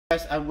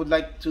Guys, I would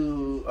like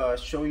to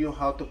show you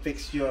how to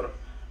fix your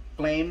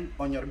flame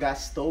on your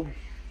gas stove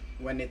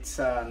when it's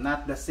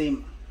not the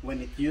same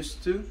when it used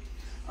to.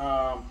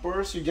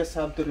 First, you just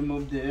have to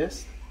remove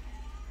this.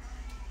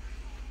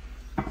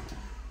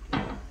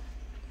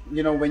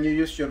 You know, when you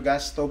use your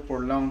gas stove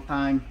for a long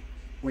time,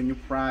 when you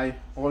fry,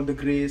 all the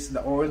grease,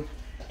 the oil,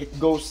 it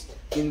goes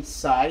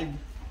inside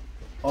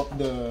of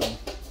the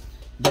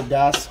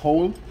gas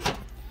hole.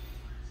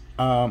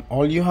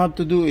 All you have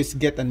to do is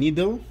get a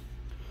needle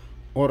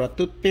or a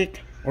toothpick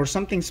or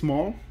something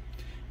small,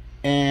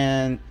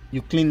 and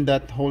you clean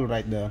that hole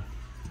right there,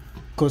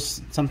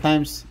 because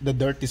sometimes the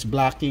dirt is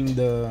blocking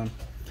the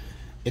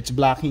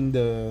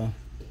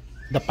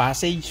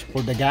passage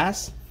for the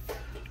gas,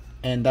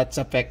 and that's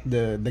affect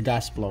the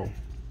gas flow.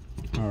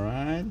 All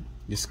right,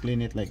 just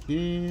clean it like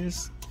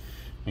this,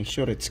 make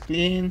sure it's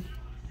clean,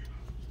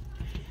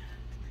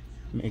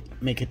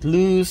 make it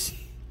loose,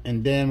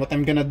 and then what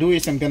I'm gonna do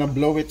is I'm gonna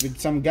blow it with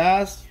some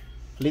gas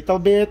a little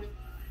bit.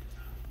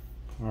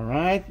 All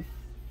right,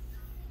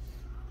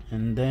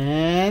 and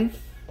then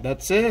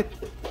that's it.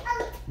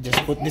 Just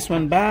put this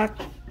one back,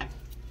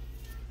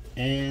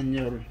 and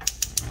your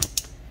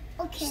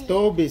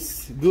stove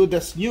is good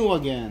as new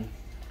again.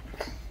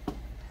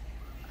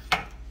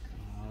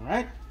 All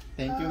right,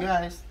 thank you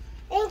guys.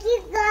 Thank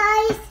you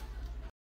guys.